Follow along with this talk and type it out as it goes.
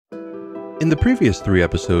In the previous 3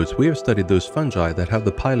 episodes, we have studied those fungi that have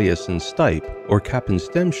the pileus and stipe, or cap and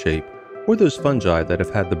stem shape, or those fungi that have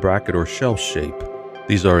had the bracket or shell shape.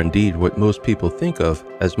 These are indeed what most people think of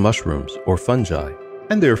as mushrooms or fungi,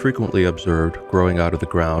 and they are frequently observed growing out of the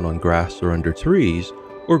ground on grass or under trees,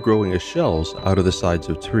 or growing as shells out of the sides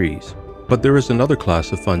of trees. But there is another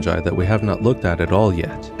class of fungi that we have not looked at all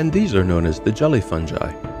yet, and these are known as the jelly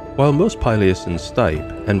fungi. While most pileus and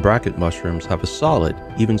stipe and bracket mushrooms have a solid,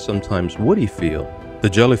 even sometimes woody feel, the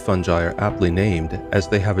jelly fungi are aptly named as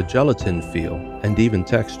they have a gelatin feel and even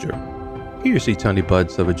texture. Here you see tiny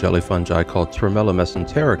buds of a jelly fungi called Tremella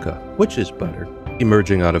mesenterica, witch's butter,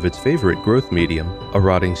 emerging out of its favorite growth medium, a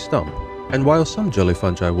rotting stump. And while some jelly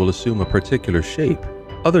fungi will assume a particular shape,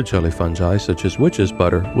 other jelly fungi, such as witch's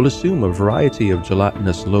butter, will assume a variety of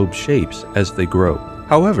gelatinous lobe shapes as they grow.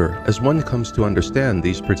 However, as one comes to understand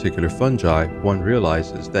these particular fungi, one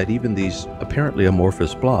realizes that even these apparently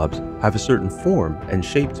amorphous blobs have a certain form and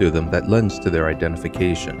shape to them that lends to their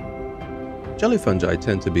identification. Jelly fungi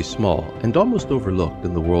tend to be small and almost overlooked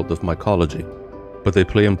in the world of mycology, but they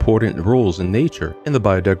play important roles in nature in the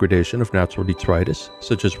biodegradation of natural detritus,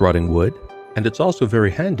 such as rotting wood, and it's also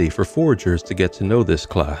very handy for foragers to get to know this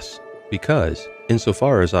class, because,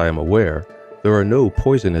 insofar as I am aware, there are no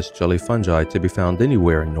poisonous jelly fungi to be found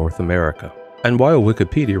anywhere in North America. And while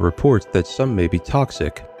Wikipedia reports that some may be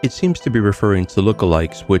toxic, it seems to be referring to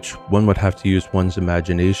lookalikes, which one would have to use one's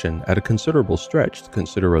imagination at a considerable stretch to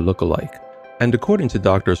consider a lookalike. And according to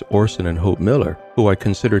Drs. Orson and Hope Miller, who I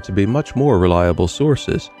consider to be much more reliable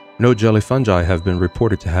sources, no jelly fungi have been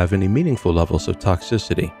reported to have any meaningful levels of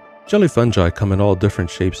toxicity. Jelly fungi come in all different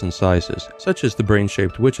shapes and sizes, such as the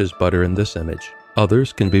brain-shaped witch's butter in this image.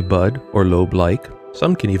 Others can be bud or lobe-like.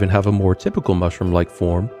 Some can even have a more typical mushroom-like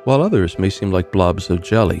form, while others may seem like blobs of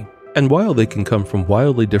jelly. And while they can come from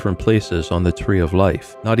wildly different places on the tree of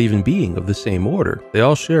life, not even being of the same order, they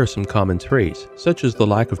all share some common traits, such as the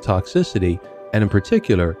lack of toxicity, and in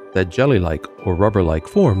particular, that jelly-like or rubber-like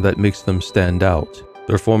form that makes them stand out.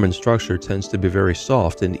 Their form and structure tends to be very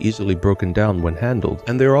soft and easily broken down when handled,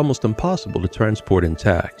 and they are almost impossible to transport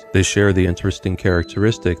intact. They share the interesting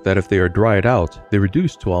characteristic that if they are dried out, they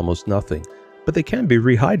reduce to almost nothing, but they can be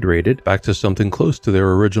rehydrated back to something close to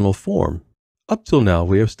their original form. Up till now,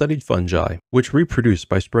 we have studied fungi, which reproduce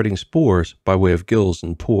by spreading spores by way of gills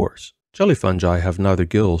and pores. Jelly fungi have neither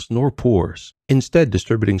gills nor pores, instead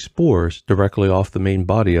distributing spores directly off the main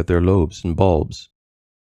body of their lobes and bulbs.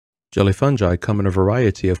 Jelly fungi come in a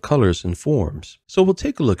variety of colors and forms, so we'll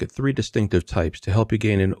take a look at 3 distinctive types to help you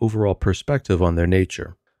gain an overall perspective on their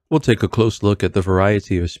nature. We'll take a close look at the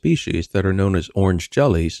variety of species that are known as orange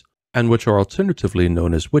jellies, and which are alternatively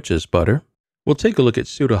known as witch's butter. We'll take a look at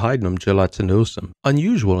Pseudohydnum gelatinosum,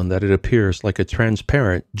 unusual in that it appears like a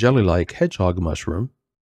transparent, jelly-like hedgehog mushroom,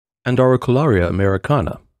 and Auricularia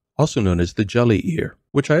americana, also known as the jelly ear,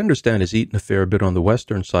 which I understand is eaten a fair bit on the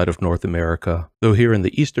western side of North America, though here in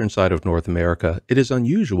the eastern side of North America it is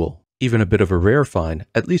unusual, even a bit of a rare find,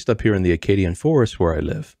 at least up here in the Acadian forest where I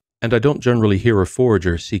live, and I don't generally hear of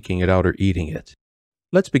foragers seeking it out or eating it.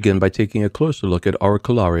 Let's begin by taking a closer look at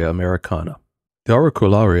Auricularia americana. The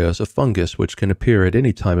Auricularia is a fungus which can appear at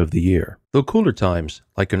any time of the year, though cooler times,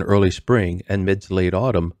 like in early spring and mid to late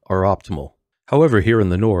autumn, are optimal. However, here in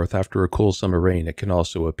the north, after a cool summer rain, it can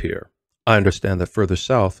also appear. I understand that further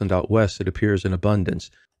south and out west it appears in abundance,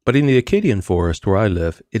 but in the Acadian forest where I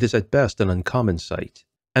live, it is at best an uncommon sight.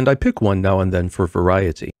 And I pick one now and then for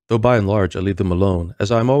variety, though by and large I leave them alone,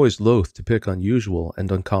 as I am always loath to pick unusual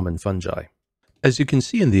and uncommon fungi. As you can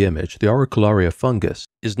see in the image, the Auricularia fungus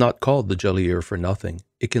is not called the jelly ear for nothing.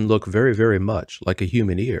 It can look very much like a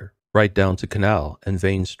human ear, right down to canal and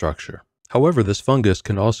vein structure. However, this fungus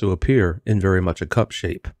can also appear in very much a cup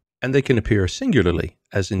shape, and they can appear singularly,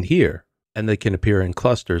 as in here, and they can appear in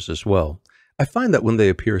clusters as well. I find that when they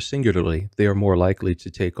appear singularly, they are more likely to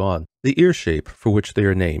take on the ear shape for which they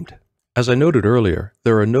are named. As I noted earlier,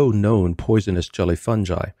 there are no known poisonous jelly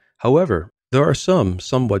fungi. However, there are some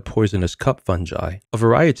somewhat poisonous cup fungi, a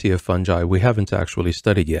variety of fungi we haven't actually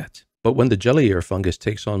studied yet. But when the jelly ear fungus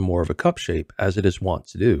takes on more of a cup shape, as it is wont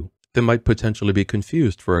to do, they might potentially be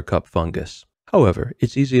confused for a cup fungus. However,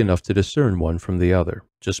 it's easy enough to discern one from the other.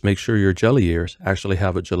 Just make sure your jelly ears actually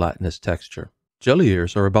have a gelatinous texture. Jelly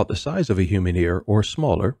ears are about the size of a human ear or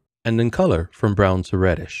smaller, and in color from brown to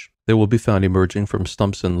reddish. They will be found emerging from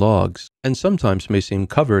stumps and logs, and sometimes may seem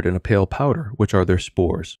covered in a pale powder, which are their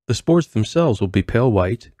spores. The spores themselves will be pale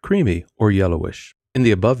white, creamy, or yellowish. In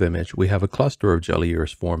the above image, we have a cluster of jelly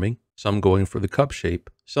ears forming, some going for the cup shape,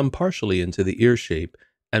 some partially into the ear shape,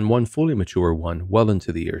 and one fully mature one well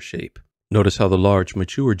into the ear shape. Notice how the large,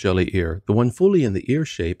 mature jelly ear, the one fully in the ear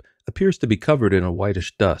shape, appears to be covered in a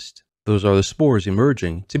whitish dust. Those are the spores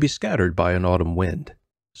emerging to be scattered by an autumn wind.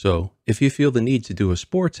 So, if you feel the need to do a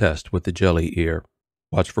spore test with the jelly ear,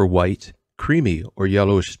 watch for white, creamy, or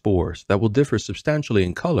yellowish spores that will differ substantially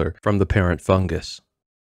in color from the parent fungus.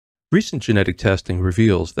 Recent genetic testing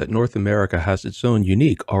reveals that North America has its own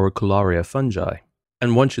unique auricularia fungi,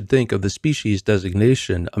 and one should think of the species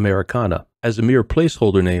designation Americana as a mere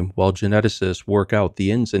placeholder name while geneticists work out the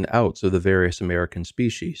ins and outs of the various American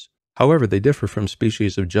species. However, they differ from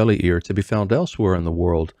species of jelly ear to be found elsewhere in the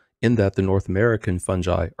world in that the North American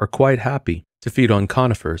fungi are quite happy to feed on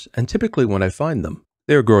conifers, and typically when I find them,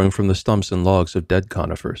 they are growing from the stumps and logs of dead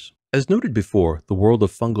conifers. As noted before, the world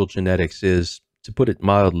of fungal genetics is, to put it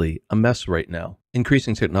mildly, a mess right now.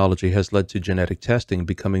 Increasing technology has led to genetic testing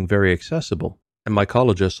becoming very accessible, and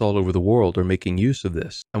mycologists all over the world are making use of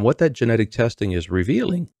this. And what that genetic testing is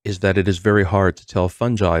revealing is that it is very hard to tell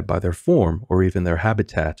fungi by their form, or even their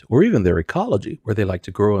habitat, or even their ecology, where they like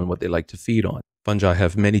to grow and what they like to feed on. Fungi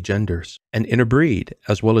have many genders and interbreed,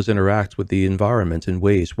 as well as interact with the environment in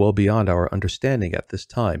ways well beyond our understanding at this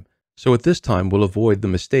time. So at this time, we'll avoid the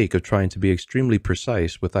mistake of trying to be extremely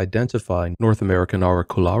precise with identifying North American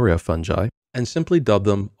auricularia fungi and simply dub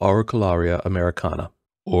them Auricularia americana,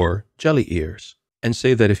 or jelly ears, and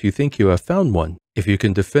say that if you think you have found one, if you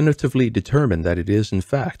can definitively determine that it is in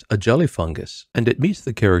fact a jelly fungus, and it meets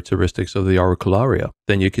the characteristics of the auricularia,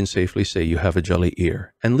 then you can safely say you have a jelly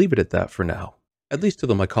ear, and leave it at that for now. At least till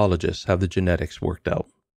the mycologists have the genetics worked out.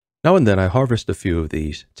 Now and then I harvest a few of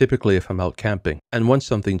these, typically if I'm out camping, and want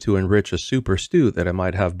something to enrich a soup or stew that I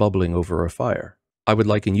might have bubbling over a fire. I would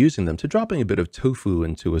liken using them to dropping a bit of tofu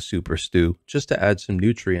into a soup or stew, just to add some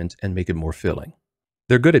nutrient and make it more filling.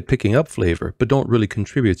 They're good at picking up flavor, but don't really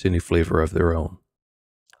contribute to any flavor of their own.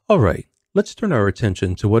 Alright, let's turn our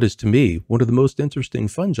attention to what is to me one of the most interesting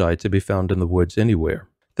fungi to be found in the woods anywhere.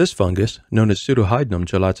 This fungus, known as Pseudohydnum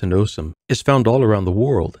gelatinosum, is found all around the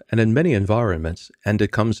world and in many environments, and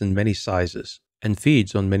it comes in many sizes, and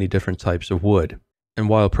feeds on many different types of wood. And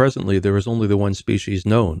while presently there is only the one species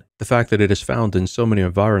known, the fact that it is found in so many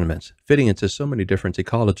environments, fitting into so many different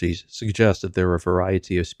ecologies, suggests that there are a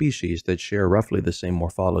variety of species that share roughly the same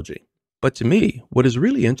morphology. But to me, what is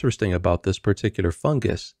really interesting about this particular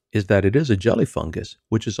fungus is that it is a jelly fungus,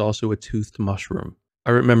 which is also a toothed mushroom. I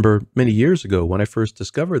remember many years ago when I first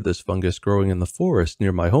discovered this fungus growing in the forest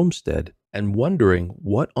near my homestead and wondering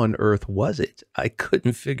what on earth was it. I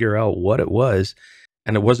couldn't figure out what it was,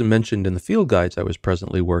 and it wasn't mentioned in the field guides I was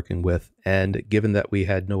presently working with, and given that we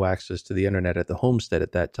had no access to the internet at the homestead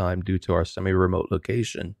at that time due to our semi-remote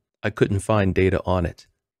location, I couldn't find data on it.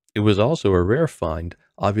 It was also a rare find,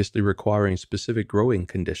 obviously requiring specific growing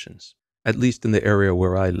conditions, at least in the area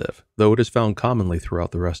where I live, though it is found commonly throughout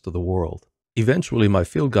the rest of the world. Eventually, my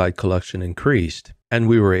field guide collection increased, and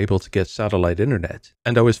we were able to get satellite internet,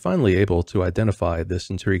 and I was finally able to identify this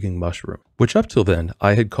intriguing mushroom, which up till then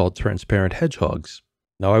I had called transparent hedgehogs.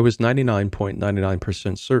 Now, I was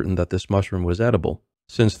 99.99% certain that this mushroom was edible,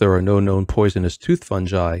 since there are no known poisonous tooth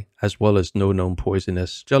fungi, as well as no known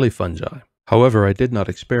poisonous jelly fungi. However, I did not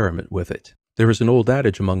experiment with it. There is an old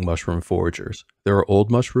adage among mushroom foragers. There are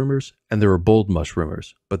old mushroomers, and there are bold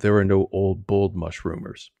mushroomers, but there are no old, bold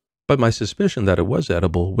mushroomers. But my suspicion that it was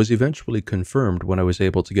edible was eventually confirmed when I was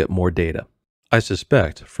able to get more data. I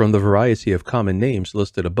suspect, from the variety of common names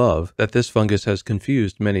listed above, that this fungus has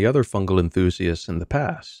confused many other fungal enthusiasts in the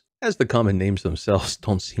past, as the common names themselves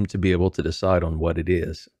don't seem to be able to decide on what it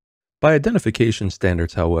is. By identification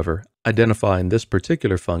standards, however, identifying this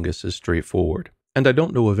particular fungus is straightforward, and I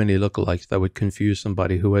don't know of any lookalikes that would confuse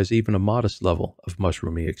somebody who has even a modest level of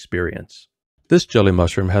mushrooming experience. This jelly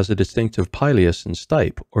mushroom has a distinctive pileuscent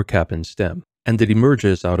stipe, or cap and stem, and it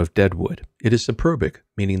emerges out of deadwood. It is saprobic,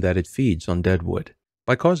 meaning that it feeds on deadwood,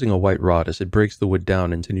 by causing a white rot as it breaks the wood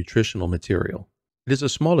down into nutritional material. It is a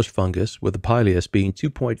smallish fungus, with the pileus being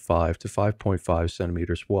 2.5 to 5.5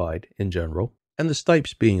 centimeters wide in general, and the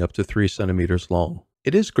stipes being up to 3 centimeters long.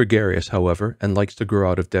 It is gregarious, however, and likes to grow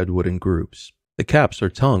out of deadwood in groups. The caps are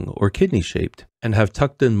tongue or kidney-shaped, and have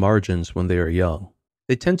tucked-in margins when they are young.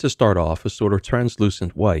 They tend to start off a sort of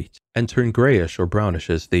translucent white and turn grayish or brownish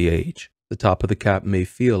as they age. The top of the cap may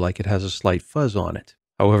feel like it has a slight fuzz on it.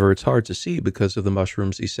 However, it's hard to see because of the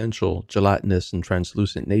mushroom's essential gelatinous and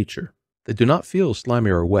translucent nature. They do not feel slimy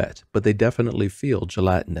or wet, but they definitely feel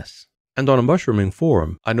gelatinous. And on a mushrooming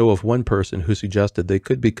forum, I know of one person who suggested they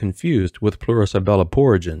could be confused with Pleurisabella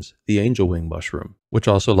porogens, the angel wing mushroom, which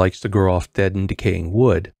also likes to grow off dead and decaying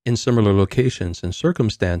wood in similar locations and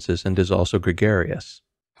circumstances and is also gregarious.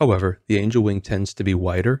 However, the angel wing tends to be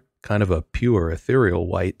whiter, kind of a pure ethereal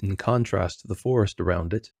white in contrast to the forest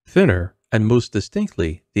around it. Thinner, and most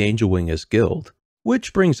distinctly, the angel wing is gilled.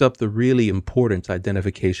 Which brings up the really important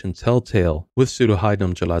identification telltale with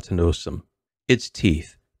Pseudohydnum gelatinosum. Its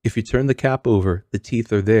teeth. If you turn the cap over, the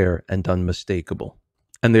teeth are there and unmistakable.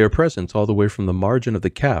 And they are present all the way from the margin of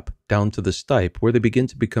the cap down to the stipe, where they begin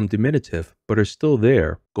to become diminutive, but are still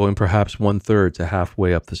there, going perhaps 1/3 to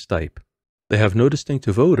halfway up the stipe. They have no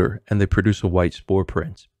distinctive odor, and they produce a white spore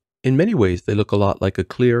print. In many ways, they look a lot like a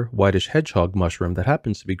clear, whitish hedgehog mushroom that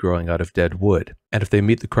happens to be growing out of dead wood. And if they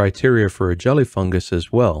meet the criteria for a jelly fungus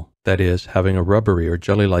as well, that is, having a rubbery or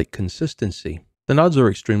jelly-like consistency, then odds are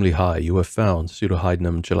extremely high you have found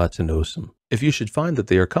Pseudohydnum gelatinosum. If you should find that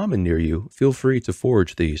they are common near you, feel free to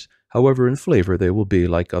forage these. However, in flavor, they will be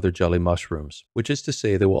like other jelly mushrooms, which is to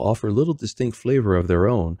say they will offer little distinct flavor of their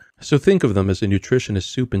own, so think of them as a nutritionist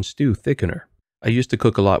soup and stew thickener. I used to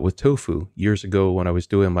cook a lot with tofu years ago when I was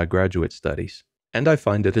doing my graduate studies, and I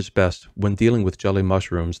find it is best when dealing with jelly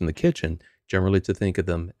mushrooms in the kitchen, generally to think of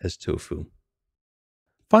them as tofu.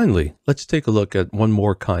 Finally, let's take a look at one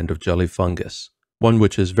more kind of jelly fungus, one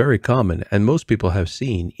which is very common and most people have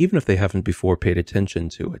seen even if they haven't before paid attention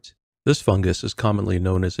to it. This fungus is commonly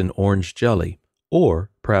known as an orange jelly, or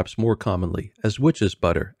perhaps more commonly as witch's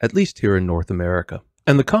butter, at least here in North America.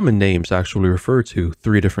 And the common names actually refer to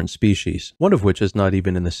 3 different species, one of which is not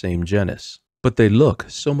even in the same genus. But they look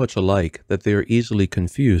so much alike that they are easily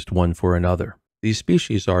confused one for another. These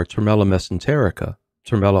species are Tremella mesenterica,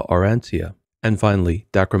 Tremella aurantia, and finally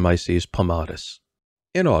Dacromyces palmatus.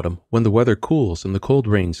 In autumn, when the weather cools and the cold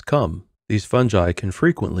rains come, these fungi can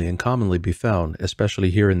frequently and commonly be found, especially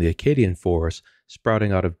here in the Acadian forest,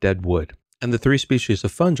 sprouting out of dead wood. And the 3 species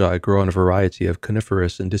of fungi grow on a variety of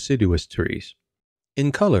coniferous and deciduous trees.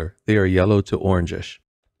 In color, they are yellow to orangish,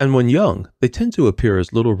 and when young, they tend to appear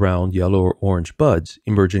as little round yellow or orange buds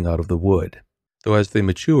emerging out of the wood. Though as they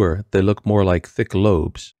mature, they look more like thick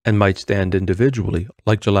lobes, and might stand individually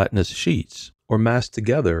like gelatinous sheets, or massed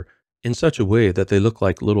together in such a way that they look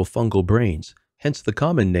like little fungal brains, hence the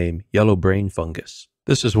common name yellow brain fungus.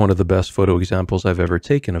 This is one of the best photo examples I've ever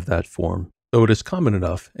taken of that form, though it is common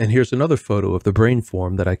enough, and here's another photo of the brain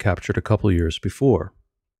form that I captured a couple years before.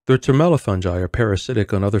 The Tremella fungi are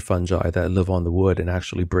parasitic on other fungi that live on the wood and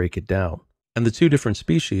actually break it down. And the 2 different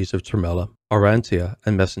species of Tremella, aurantia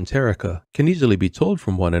and mesenterica, can easily be told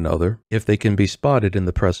from one another if they can be spotted in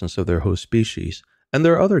the presence of their host species, and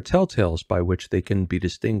there are other telltales by which they can be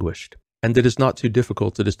distinguished. And it is not too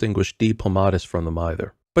difficult to distinguish D. palmatus from them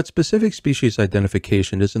either. But specific species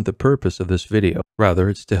identification isn't the purpose of this video. Rather,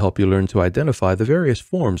 it's to help you learn to identify the various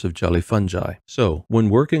forms of jelly fungi. So, when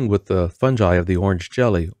working with the fungi of the orange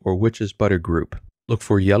jelly or witch's butter group, look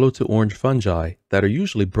for yellow to orange fungi that are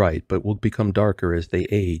usually bright but will become darker as they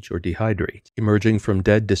age or dehydrate, emerging from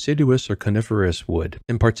dead deciduous or coniferous wood,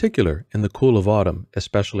 in particular in the cool of autumn,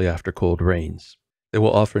 especially after cold rains. They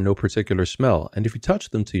will offer no particular smell, and if you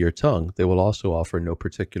touch them to your tongue, they will also offer no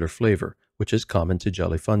particular flavor, which is common to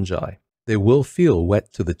jelly fungi. They will feel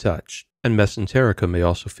wet to the touch, and mesenterica may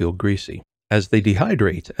also feel greasy. As they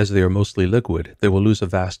dehydrate, as they are mostly liquid, they will lose a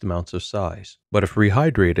vast amounts of size, but if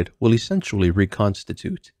rehydrated, will essentially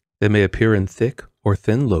reconstitute. They may appear in thick or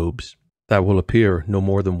thin lobes that will appear no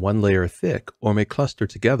more than 1 layer thick or may cluster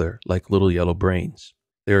together like little yellow brains.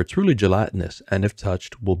 They are truly gelatinous and if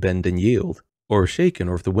touched will bend and yield, or shaken,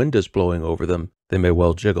 or if the wind is blowing over them, they may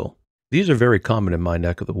well jiggle. These are very common in my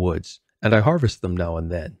neck of the woods, and I harvest them now and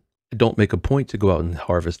then. I don't make a point to go out and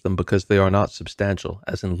harvest them because they are not substantial,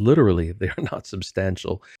 as in literally they are not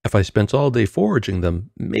substantial. If I spent all day foraging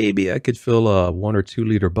them, maybe I could fill a 1 or 2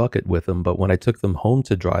 liter bucket with them, but when I took them home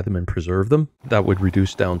to dry them and preserve them, that would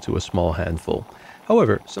reduce down to a small handful.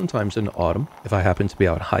 However, sometimes in autumn, if I happen to be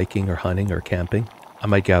out hiking or hunting or camping, I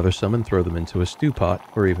might gather some and throw them into a stew pot,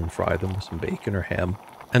 or even fry them with some bacon or ham.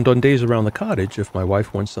 And on days around the cottage, if my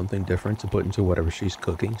wife wants something different to put into whatever she's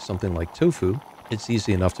cooking, something like tofu, it's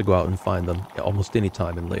easy enough to go out and find them almost any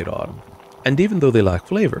time in late autumn. And even though they lack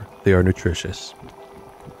flavor, they are nutritious.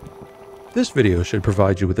 This video should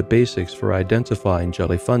provide you with the basics for identifying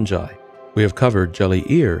jelly fungi. We have covered jelly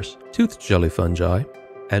ears, toothed jelly fungi,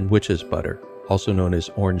 and witch's butter, also known as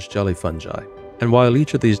orange jelly fungi. And while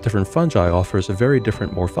each of these different fungi offers a very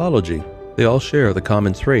different morphology, they all share the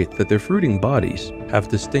common trait that their fruiting bodies have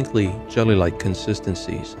distinctly jelly-like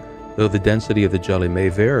consistencies, though the density of the jelly may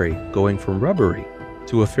vary, going from rubbery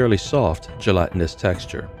to a fairly soft, gelatinous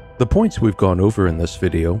texture. The points we've gone over in this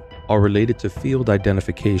video are related to field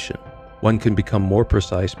identification. One can become more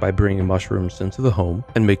precise by bringing mushrooms into the home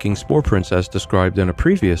and making spore prints as described in a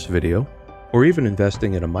previous video, or even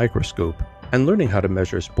investing in a microscope and learning how to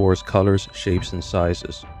measure spores' colors, shapes, and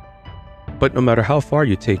sizes. But no matter how far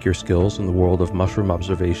you take your skills in the world of mushroom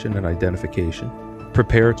observation and identification,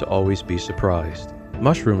 prepare to always be surprised.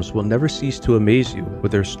 Mushrooms will never cease to amaze you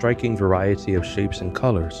with their striking variety of shapes and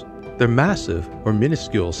colors, their massive or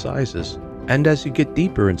minuscule sizes, and as you get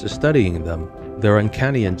deeper into studying them, their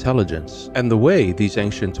uncanny intelligence, and the way these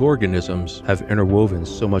ancient organisms have interwoven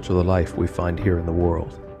so much of the life we find here in the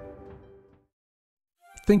world.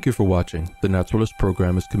 Thank you for watching. The Naturalist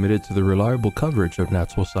program is committed to the reliable coverage of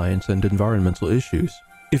natural science and environmental issues.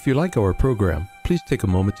 If you like our program, please take a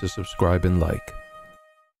moment to subscribe and like.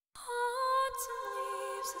 Autumn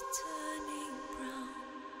leaves are turning brown,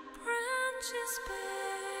 branches bare.